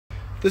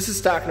This is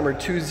stock number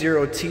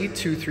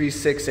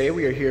 20T236A.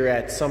 We are here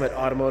at Summit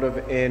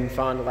Automotive in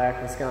Fond du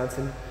Lac,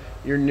 Wisconsin.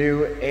 Your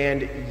new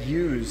and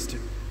used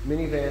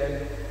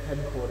minivan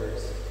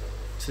headquarters.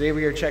 Today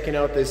we are checking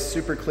out this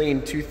super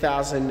clean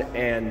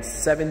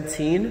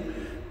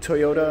 2017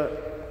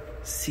 Toyota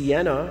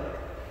Sienna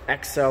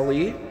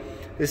XLE.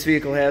 This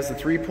vehicle has a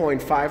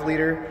 3.5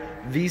 liter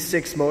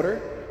V6 motor,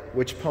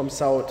 which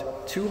pumps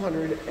out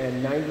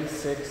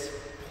 296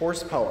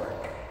 horsepower.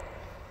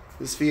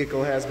 This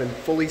vehicle has been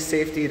fully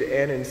safetied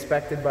and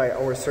inspected by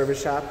our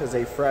service shop, has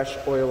a fresh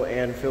oil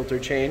and filter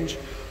change.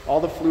 All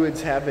the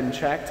fluids have been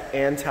checked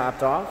and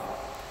topped off,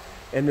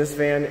 and this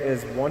van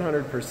is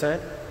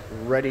 100%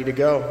 ready to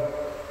go.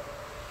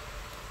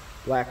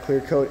 Black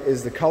clear coat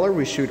is the color.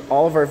 We shoot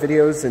all of our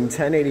videos in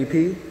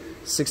 1080p,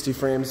 60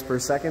 frames per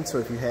second, so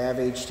if you have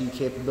HD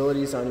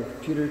capabilities on your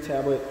computer,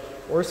 tablet,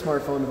 or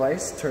smartphone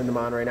device, turn them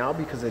on right now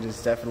because it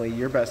is definitely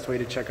your best way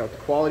to check out the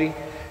quality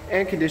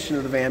and condition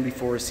of the van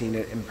before seeing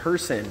it in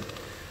person.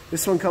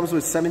 This one comes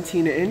with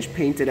 17-inch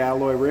painted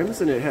alloy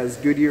rims, and it has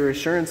Goodyear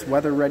Assurance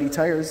weather-ready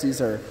tires. These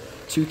are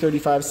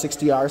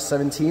 235/60R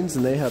 17s,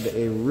 and they have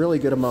a really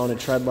good amount of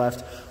tread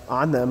left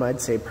on them.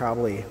 I'd say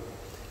probably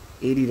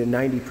 80 to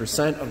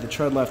 90% of the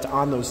tread left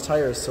on those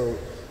tires, so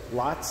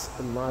lots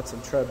and lots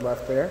of tread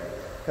left there.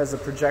 Has the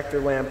projector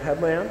lamp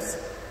headlamps,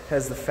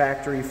 has the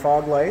factory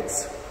fog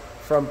lights,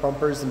 front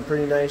bumper's in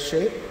pretty nice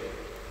shape.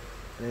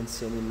 I didn't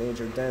see any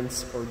major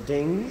dents or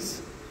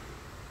dings.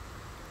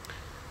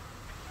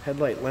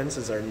 Headlight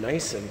lenses are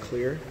nice and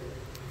clear.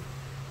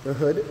 The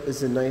hood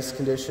is in nice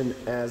condition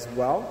as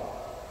well.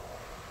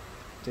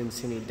 Didn't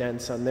see any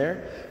dents on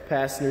there.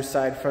 Passenger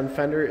side front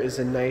fender is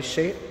in nice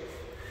shape.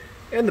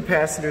 And the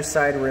passenger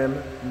side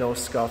rim, no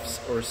scuffs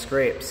or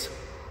scrapes.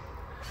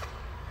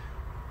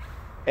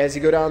 As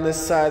you go down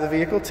this side of the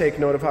vehicle, take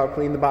note of how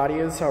clean the body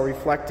is, how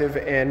reflective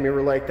and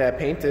mirror-like that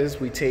paint is.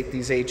 We take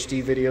these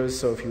HD videos,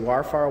 so if you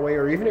are far away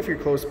or even if you're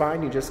close by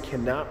and you just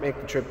cannot make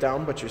the trip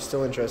down, but you're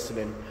still interested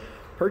in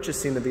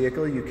purchasing the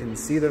vehicle, you can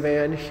see the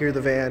van, hear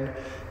the van,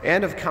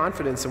 and have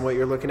confidence in what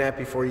you're looking at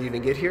before you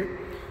even get here,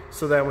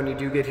 so that when you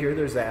do get here,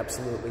 there's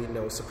absolutely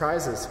no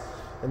surprises.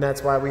 And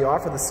that's why we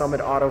offer the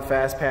Summit Auto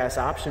Fast Pass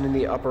option in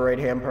the upper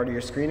right-hand part of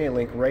your screen, a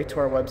link right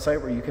to our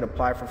website where you can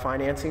apply for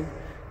financing,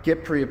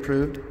 get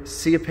pre-approved,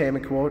 see a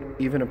payment quote,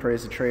 even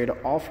appraise a trade,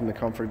 all from the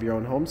comfort of your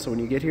own home. So when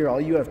you get here,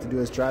 all you have to do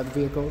is drive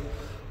the vehicle,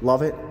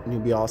 love it, and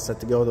you'll be all set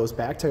to go. Those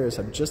back tires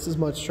have just as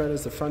much tread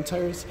as the front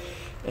tires,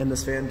 and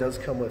this van does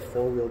come with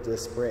four-wheel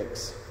disc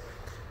brakes.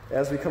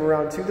 As we come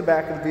around to the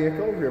back of the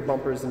vehicle, rear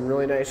bumper is in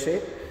really nice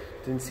shape.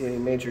 Didn't see any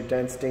major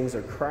dents, dings,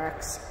 or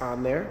cracks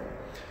on there.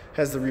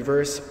 Has the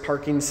reverse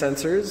parking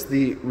sensors.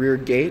 The rear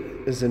gate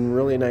is in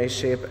really nice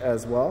shape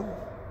as well.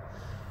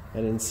 I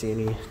didn't see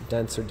any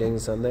dents or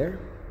dings on there.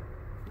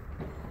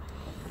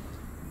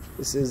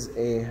 This is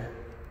I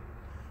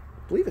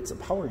believe it's a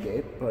power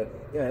gate, but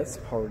yeah, it's a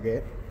power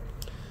gate.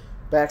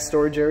 Back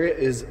storage area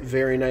is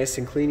very nice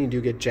and clean. You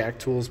do get jack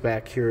tools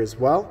back here as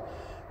well.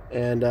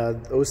 And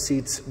those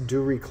seats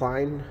do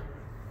recline.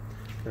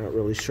 Not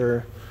really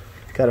sure.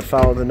 Got to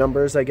follow the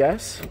numbers, I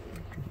guess.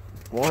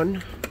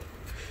 1,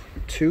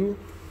 2,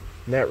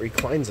 and that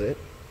reclines it.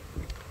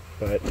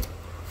 But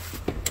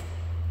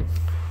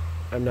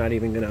I'm not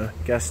even gonna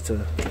guess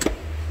to,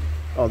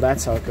 oh,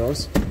 that's how it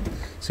goes.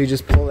 So you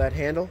just pull that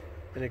handle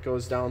and it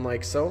goes down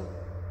like so.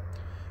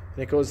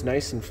 And it goes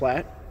nice and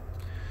flat.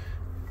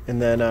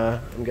 And then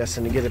I'm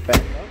guessing to get it back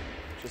up,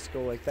 just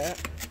go like that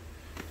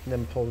and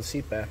then pull the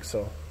seat back.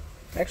 So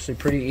actually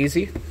pretty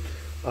easy.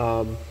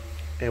 And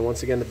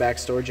once again, the back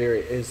storage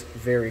area is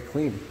very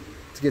clean.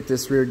 To get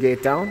this rear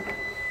gate down,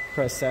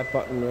 press that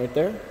button right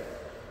there and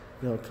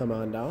it'll come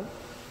on down.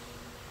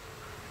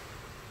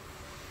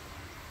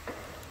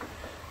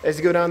 As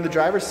you go down the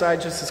driver's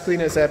side, just as clean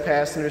as that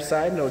passenger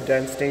side. No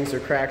dents, dings, or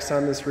cracks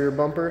on this rear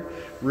bumper.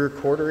 Rear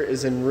quarter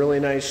is in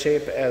really nice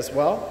shape as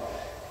well.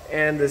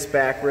 And this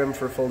back rim,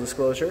 for full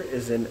disclosure,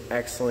 is in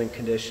excellent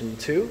condition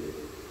too.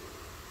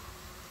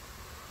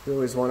 You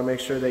always want to make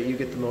sure that you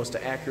get the most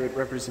accurate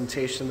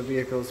representation of the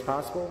vehicle as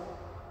possible.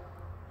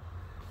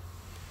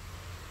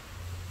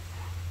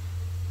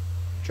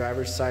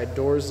 Driver's side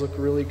doors look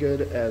really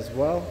good as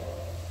well.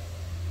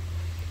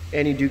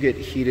 And you do get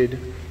heated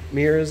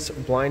mirrors,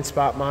 blind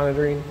spot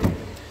monitoring.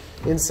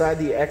 Inside,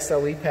 the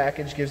XLE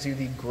package gives you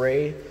the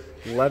gray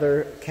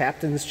leather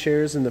captain's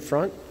chairs in the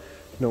front.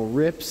 No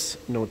rips,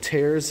 no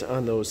tears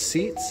on those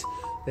seats.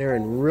 They're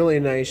in really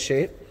nice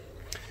shape.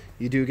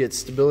 You do get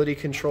stability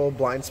control,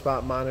 blind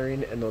spot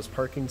monitoring, and those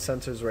parking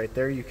sensors right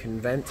there. You can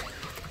vent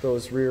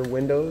those rear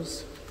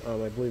windows.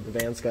 I believe the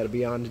van's got to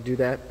be on to do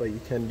that, but you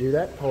can do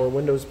that. Power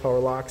windows, power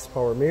locks,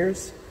 power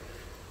mirrors.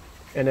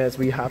 And as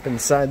we hop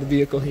inside the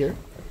vehicle here,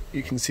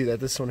 you can see that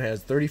this one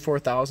has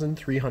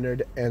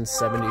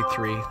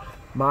 34,373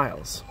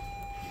 miles.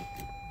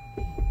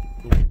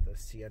 The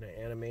Sienna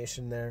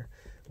animation there.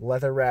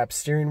 Leather wrapped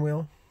steering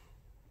wheel.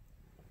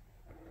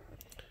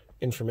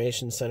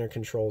 Information center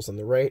controls on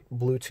the right.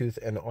 Bluetooth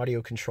and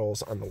audio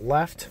controls on the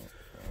left.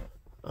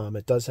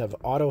 It does have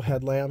auto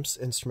headlamps.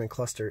 Instrument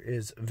cluster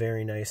is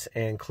very nice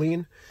and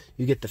clean.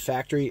 You get the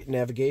factory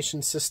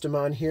navigation system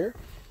on here.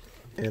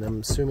 And I'm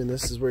assuming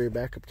this is where your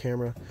backup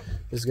camera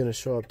is going to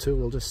show up too.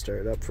 We'll just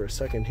start it up for a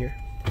second here.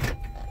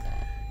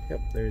 Yep,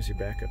 there's your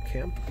backup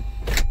cam.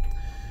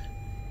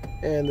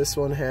 And this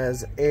one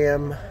has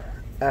AM,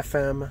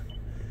 FM,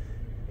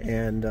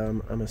 and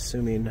I'm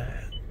assuming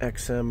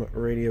XM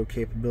radio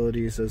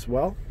capabilities as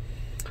well.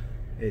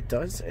 It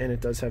does, and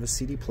it does have a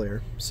CD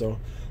player. So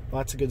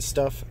lots of good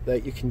stuff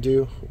that you can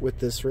do with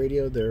this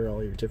radio. There are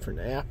all your different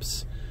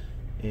apps,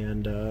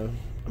 and I'm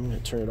going to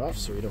turn it off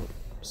so we don't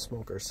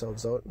smoke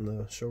ourselves out in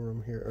the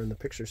showroom here, or in the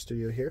picture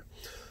studio here.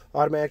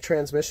 Automatic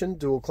transmission,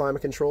 dual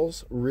climate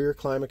controls, rear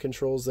climate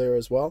controls there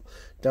as well.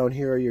 Down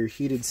here are your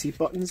heated seat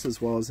buttons, as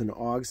well as an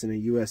AUX and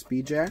a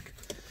USB jack.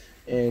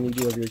 And you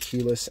do have your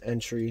keyless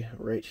entry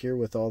right here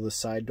with all the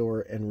side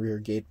door and rear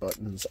gate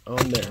buttons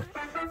on there.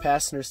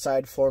 Passenger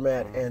side floor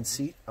mat and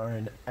seat are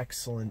in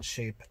excellent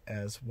shape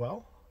as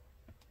well.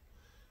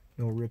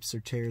 No rips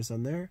or tears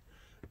on there.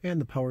 And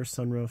the power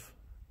sunroof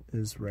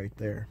is right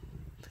there.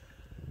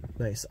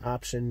 Nice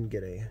option.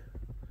 Get a, I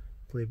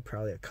believe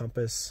probably a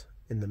compass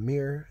in the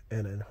mirror,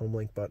 and then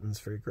Homelink buttons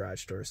for your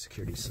garage door,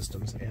 security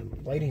systems,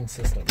 and lighting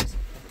systems.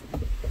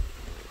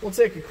 We'll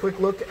take a quick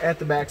look at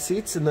the back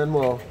seats, and then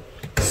we'll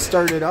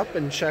start it up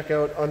and check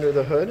out under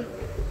the hood.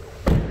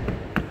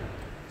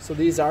 So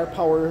these are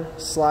power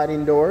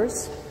sliding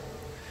doors.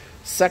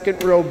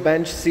 Second row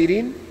bench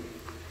seating.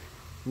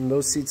 And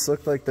those seats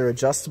look like they're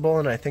adjustable,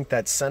 and I think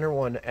that center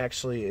one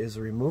actually is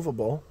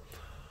removable.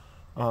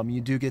 You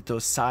do get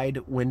those side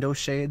window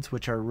shades,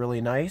 which are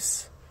really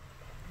nice.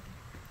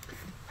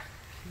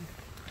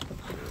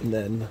 And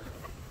then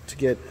to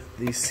get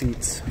these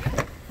seats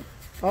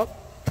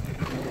up,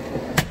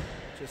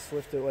 just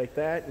lift it like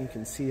that. You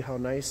can see how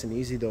nice and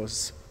easy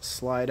those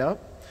slide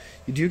up.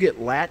 You do get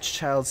latch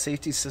child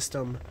safety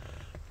system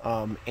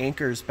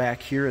anchors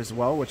back here as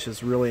well, which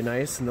is really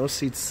nice. And those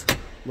seats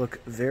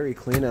look very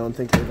clean. I don't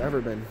think they've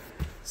ever been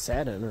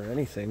sat in or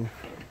anything.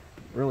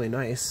 Really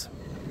nice.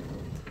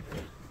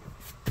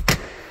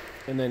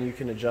 And then you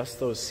can adjust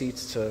those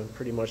seats to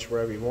pretty much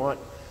wherever you want.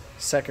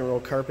 Second row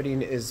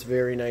carpeting is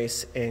very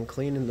nice and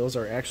clean, and those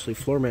are actually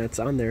floor mats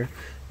on there, and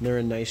they're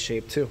in nice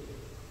shape too.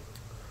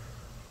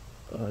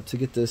 To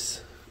get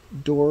this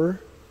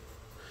door,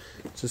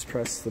 just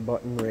press the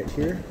button right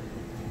here.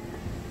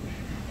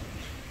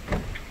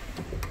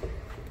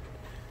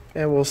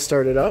 And we'll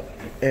start it up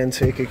and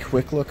take a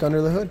quick look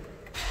under the hood.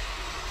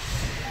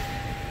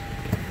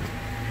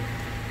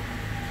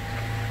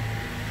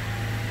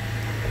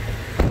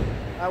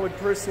 I would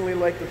personally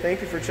like to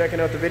thank you for checking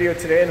out the video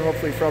today, and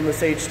hopefully from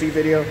this HD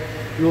video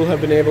you will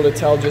have been able to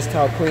tell just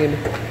how clean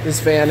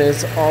this van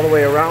is all the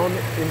way around,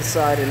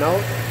 inside and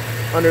out.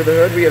 Under the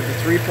hood we have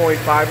the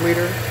 3.5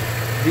 liter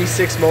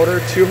V6 motor,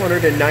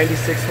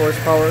 296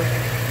 horsepower.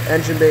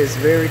 Engine bay is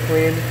very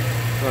clean,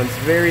 runs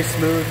very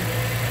smooth.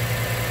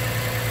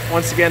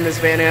 Once again, this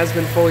van has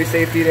been fully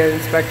safety and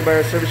inspected by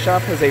our service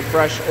shop, has a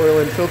fresh oil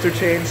and filter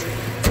change.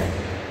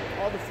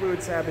 All the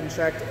fluids have been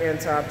checked and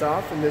topped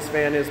off, and this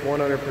van is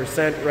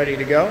 100% ready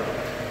to go.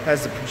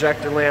 Has the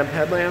projector lamp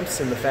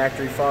headlamps and the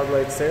factory fog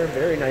lights there,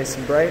 very nice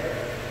and bright.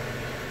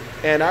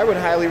 And I would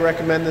highly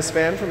recommend this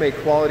van from a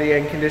quality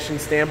and condition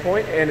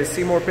standpoint. And to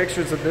see more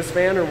pictures of this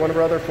van or one of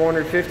our other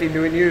 450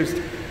 new and used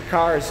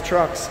cars,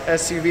 trucks,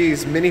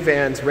 SUVs,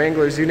 minivans,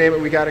 Wranglers, you name it,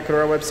 we got it. Go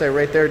to our website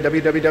right there,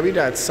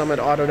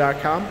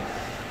 www.summitauto.com.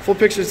 Full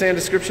pictures and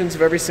descriptions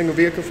of every single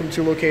vehicle from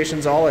 2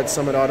 locations, all at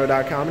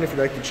summitauto.com. And if you'd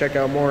like to check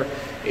out more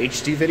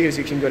HD videos,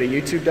 you can go to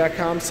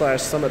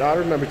youtube.com/summitauto.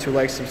 Remember to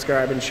like,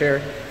 subscribe, and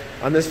share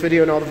on this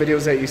video and all the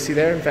videos that you see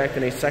there. In fact,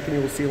 in a second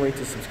you will see a link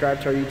to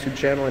subscribe to our YouTube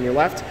channel on your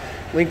left.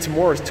 Link to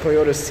more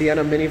Toyota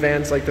Sienna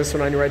minivans like this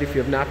one on your right. If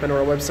you have not been to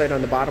our website,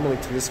 on the bottom,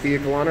 link to this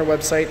vehicle on our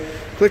website.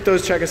 Click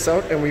those, check us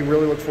out, and we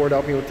really look forward to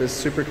helping you with this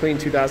super clean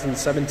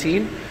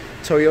 2017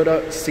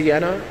 Toyota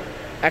Sienna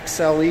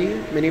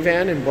XLE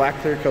minivan in black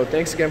clear coat.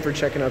 Thanks again for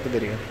checking out the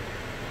video.